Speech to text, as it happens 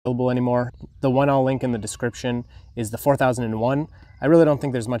available anymore. The one I'll link in the description is the 4001. I really don't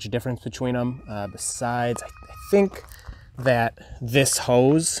think there's much difference between them. Besides, I think that this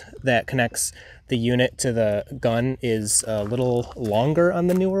hose that connects the unit to the gun is a little longer on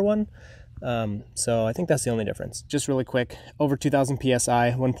the newer one. So I think that's the only difference. Just really quick, over 2000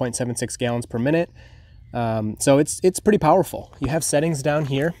 PSI, 1.76 gallons per minute. So it's pretty powerful. You have settings down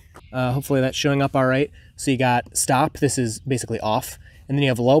here. Hopefully that's showing up all right. So you got stop, this is basically off. And then you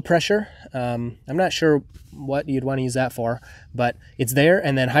have low pressure. I'm not sure what you'd want to use that for, but it's there.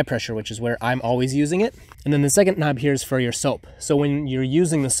 And then high pressure, which is where I'm always using it. And then the second knob here is for your soap. So when you're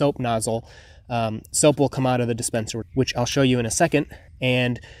using the soap nozzle, soap will come out of the dispenser, which I'll show you in a second.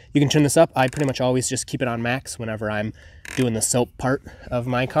 And you can turn this up. I pretty much always just keep it on max whenever I'm doing the soap part of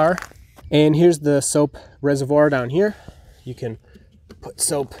my car. And here's the soap reservoir down here. You can put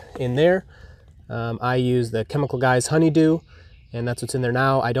soap in there. I use the Chemical Guys Honeydew, and that's what's in there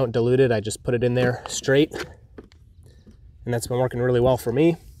now. I don't dilute it, I just put it in there straight. And that's been working really well for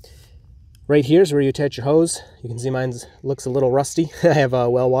me. Right here is where you attach your hose. You can see mine looks a little rusty. I have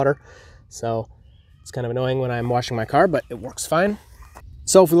well water, so it's kind of annoying when I'm washing my car, but it works fine.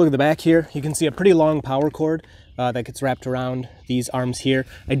 So if we look at the back here, you can see a pretty long power cord that gets wrapped around these arms here.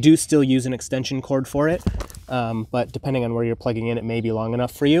 I do still use an extension cord for it, but depending on where you're plugging in, it may be long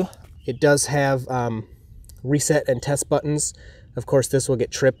enough for you. It does have reset and test buttons. Of course, this will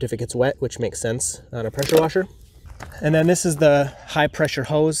get tripped if it gets wet, which makes sense on a pressure washer. And then this is the high pressure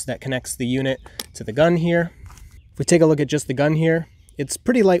hose that connects the unit to the gun here. If we take a look at just the gun here, it's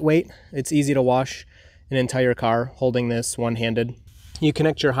pretty lightweight. It's easy to wash an entire car holding this one-handed. You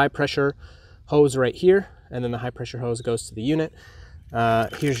connect your high pressure hose right here, and then the high pressure hose goes to the unit.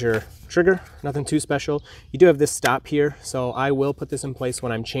 Here's your trigger, nothing too special. You do have this stop here, so I will put this in place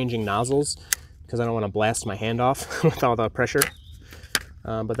when I'm changing nozzles because I don't want to blast my hand off with all the pressure.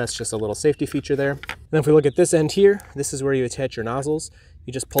 But that's just a little safety feature there. And then if we look at this end here, this is where you attach your nozzles.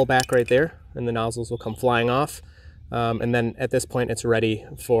 You just pull back right there and the nozzles will come flying off. And then at this point it's ready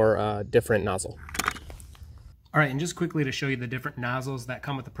for a different nozzle. All right, and just quickly to show you the different nozzles that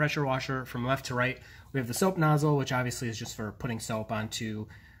come with the pressure washer from left to right, we have the soap nozzle, which obviously is just for putting soap onto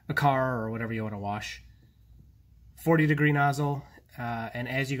a car or whatever you want to wash. 40-degree nozzle, and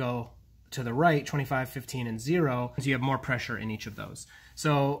as you go to the right, 25, 15, and 0, you have more pressure in each of those.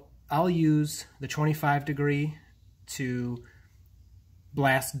 So I'll use the 25-degree to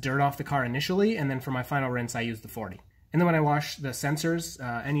blast dirt off the car initially, and then for my final rinse, I use the 40. And then when I wash the sensors,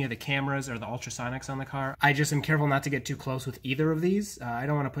 any of the cameras or the ultrasonics on the car, I just am careful not to get too close with either of these. I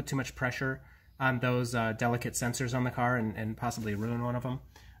don't want to put too much pressure on those delicate sensors on the car and possibly ruin one of them.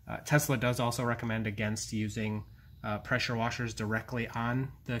 Tesla does also recommend against using pressure washers directly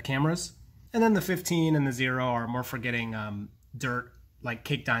on the cameras. And then the 15 and the 0 are more for getting dirt, like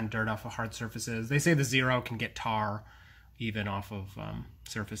caked on dirt off of hard surfaces. They say the 0 can get tar even off of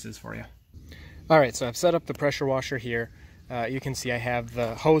surfaces for you. All right, so I've set up the pressure washer here. You can see I have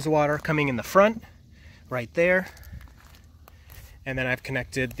the hose water coming in the front, right there. And then I've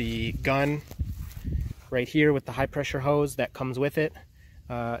connected the gun right here with the high pressure hose that comes with it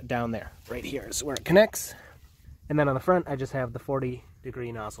down there. Right here is where it connects. And then on the front, I just have the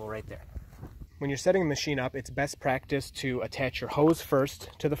 40-degree nozzle right there. When you're setting the machine up, it's best practice to attach your hose first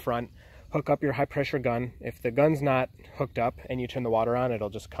to the front, hook up your high pressure gun. If the gun's not hooked up and you turn the water on, it'll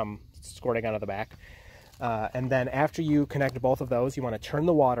just come squirting out of the back. And then after you connect both of those, you want to turn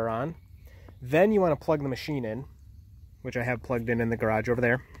the water on. Then you want to plug the machine in, which I have plugged in the garage over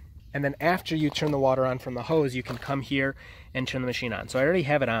there. And then after you turn the water on from the hose, you can come here and turn the machine on. So I already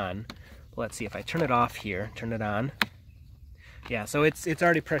have it on. Let's see if I turn it off here, turn it on. Yeah, so it's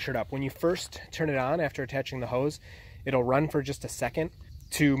already pressured up. When you first turn it on after attaching the hose, it'll run for just a second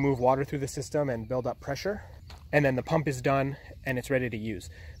to move water through the system and build up pressure. And then the pump is done and it's ready to use.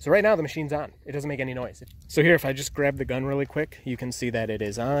 So right now the machine's on. It doesn't make any noise. So here, if I just grab the gun really quick, you can see that it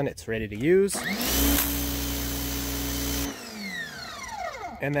is on, it's ready to use.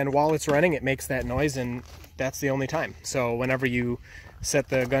 And then while it's running, it makes that noise, and that's the only time. So whenever you set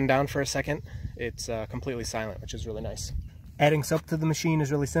the gun down for a second, it's completely silent, which is really nice. Adding soap to the machine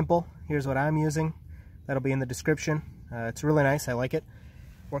is really simple. Here's what I'm using. That'll be in the description. It's really nice, I like it.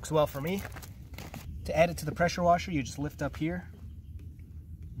 Works well for me. To add it to the pressure washer, you just lift up here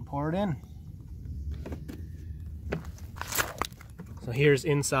and pour it in. So here's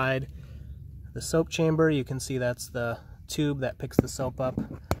inside the soap chamber. You can see that's the tube that picks the soap up.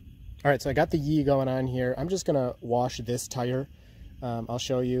 All right, so I got the Yee going on here. I'm just gonna wash this tire. I'll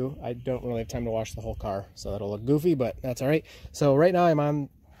show you. I don't really have time to wash the whole car, so that'll look goofy, but that's all right. So right now I'm on,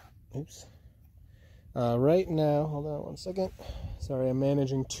 oops. Right now, hold on one second. Sorry, I'm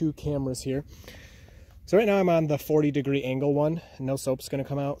managing two cameras here. So right now I'm on the 40-degree angle one. No soap's gonna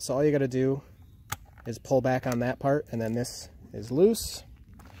come out. So all you gotta do is pull back on that part, and then this is loose.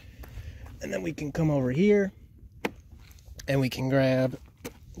 And then we can come over here and we can grab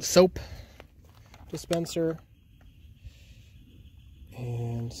soap dispenser.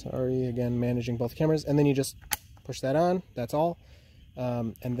 And sorry, again, managing both cameras. And then you just push that on, that's all.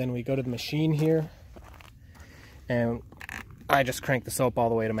 And then we go to the machine here. And I just crank the soap all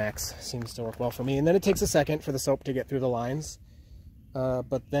the way to max. Seems to work well for me. And then it takes a second for the soap to get through the lines.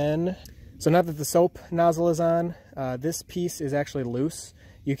 But then, so now that the soap nozzle is on, this piece is actually loose.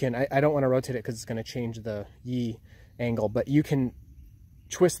 You can, I don't want to rotate it because it's going to change the yi angle, but you can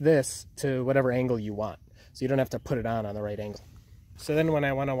twist this to whatever angle you want. So you don't have to put it on the right angle. So then when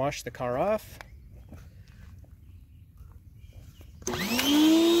I want to wash the car off,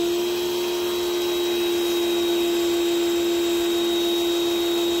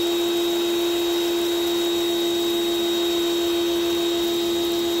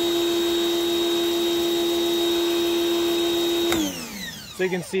 so you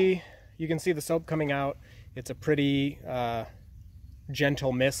can see the soap coming out. It's a pretty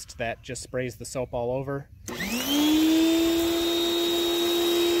gentle mist that just sprays the soap all over.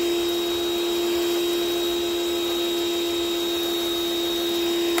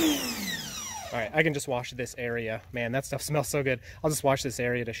 All right, I can just wash this area. Man, that stuff smells so good. I'll just wash this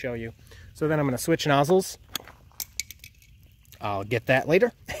area to show you. So then I'm gonna switch nozzles. I'll get that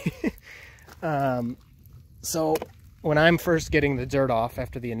later. So when I'm first getting the dirt off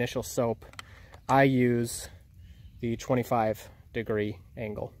after the initial soap, I use the 25-degree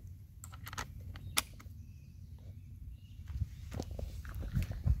angle.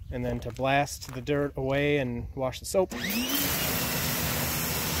 And then to blast the dirt away and wash the soap,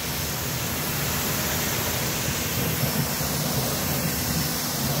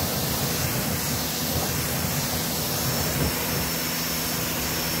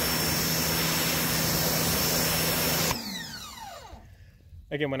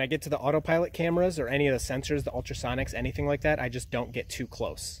 again, when I get to the autopilot cameras or any of the sensors, the ultrasonics, anything like that, I just don't get too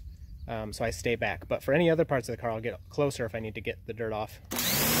close. So I stay back. But for any other parts of the car, I'll get closer if I need to get the dirt off.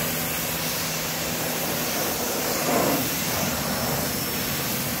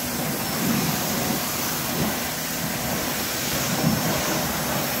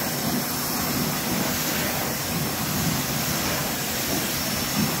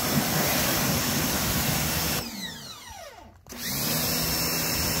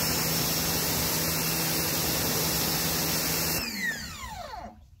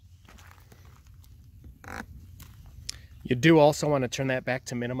 You do also want to turn that back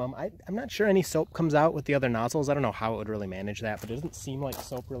to minimum. I'm not sure any soap comes out with the other nozzles. I don't know how it would really manage that, but it doesn't seem like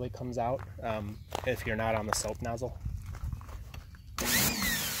soap really comes out if you're not on the soap nozzle.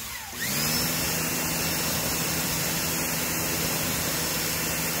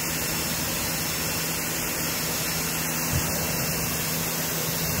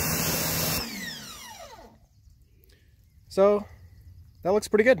 So that looks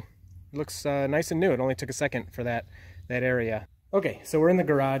pretty good. It looks nice and new. It only took a second for that area. Okay, so we're in the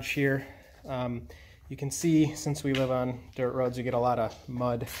garage here. You can see, since we live on dirt roads, you get a lot of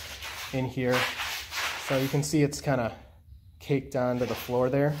mud in here. So you can see it's kind of caked onto the floor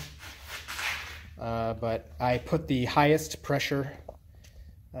there. But I put the highest pressure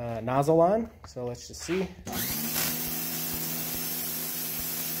nozzle on, so let's just see.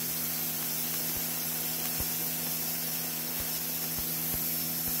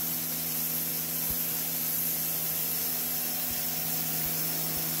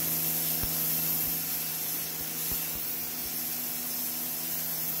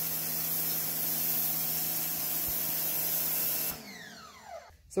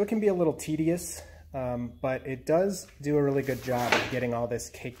 So it can be a little tedious, but it does do a really good job of getting all this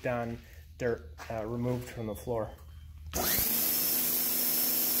caked on dirt removed from the floor.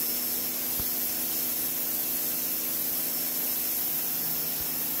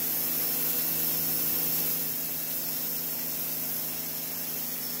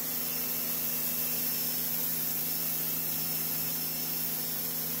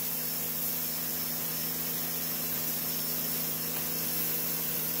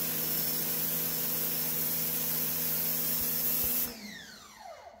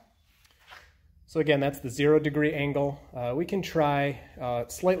 So again, that's the 0-degree angle. We can try a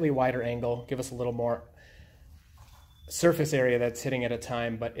slightly wider angle, give us a little more surface area that's hitting at a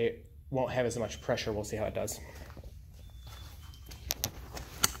time, but it won't have as much pressure. We'll see how it does.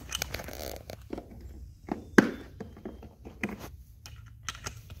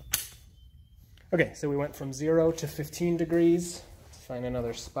 Okay, Okay, so we went from 0 to 15 degrees. Let's find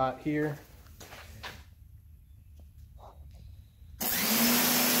another spot here.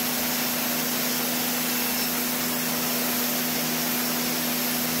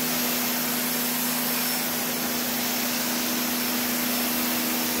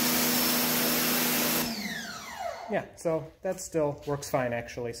 Yeah, so that still works fine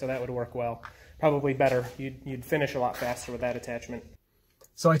actually, so that would work well. Probably better. You'd finish a lot faster with that attachment.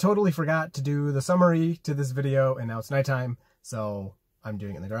 So I totally forgot to do the summary to this video, and now it's nighttime, so I'm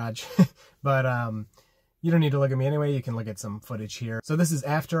doing it in the garage. But you don't need to look at me anyway, you can look at some footage here. So this is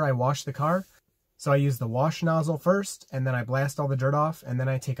after I wash the car. So I use the wash nozzle first, and then I blast all the dirt off, and then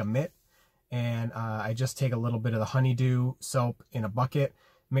I take a mitt, and I just take a little bit of the honeydew soap in a bucket,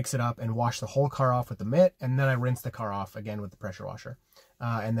 mix it up, and wash the whole car off with the mitt, and then I rinse the car off again with the pressure washer.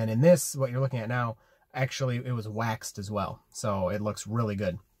 And then in this, what you're looking at now, actually it was waxed as well, so it looks really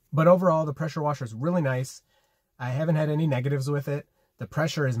good. But overall, the pressure washer is really nice. I haven't had any negatives with it. The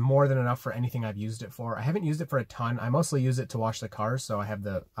pressure is more than enough for anything I've used it for. I haven't used it for a ton. I mostly use it to wash the cars, so I have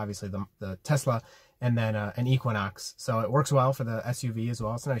obviously the Tesla and then an Equinox, so it works well for the SUV as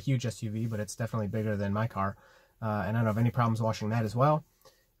well. It's not a huge SUV, but it's definitely bigger than my car, and I don't have any problems washing that as well.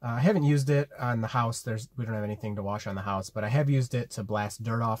 I haven't used it on the house. We don't have anything to wash on the house, but I have used it to blast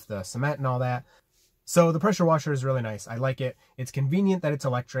dirt off the cement and all that. So the pressure washer is really nice. I like it. It's convenient that it's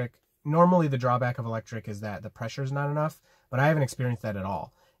electric. Normally the drawback of electric is that the pressure is not enough, but I haven't experienced that at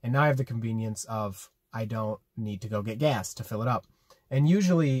all. And now I have the convenience of I don't need to go get gas to fill it up. And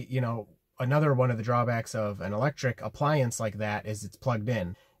usually, you know, another one of the drawbacks of an electric appliance like that is it's plugged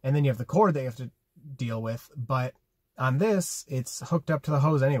in. And then you have the cord that you have to deal with, but on this, it's hooked up to the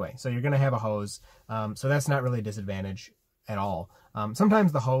hose anyway, so you're going to have a hose, so that's not really a disadvantage at all.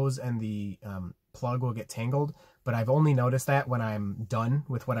 Sometimes the hose and the plug will get tangled, but I've only noticed that when I'm done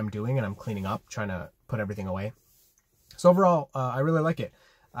with what I'm doing and I'm cleaning up, trying to put everything away. So overall, I really like it.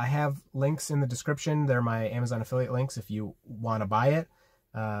 I have links in the description. They're my Amazon affiliate links if you want to buy it.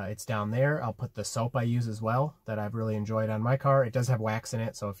 It's down there. I'll put the soap I use as well that I've really enjoyed on my car. It does have wax in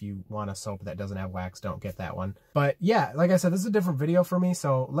it, so if you want a soap that doesn't have wax, don't get that one. But yeah, like I said, this is a different video for me,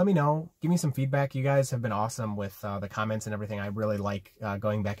 so let me know. Give me some feedback. You guys have been awesome with the comments and everything. I really like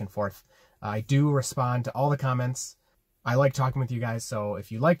going back and forth. I do respond to all the comments. I like talking with you guys, so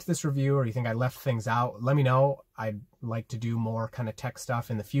if you liked this review or you think I left things out, let me know. I'd like to do more kind of tech stuff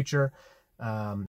in the future.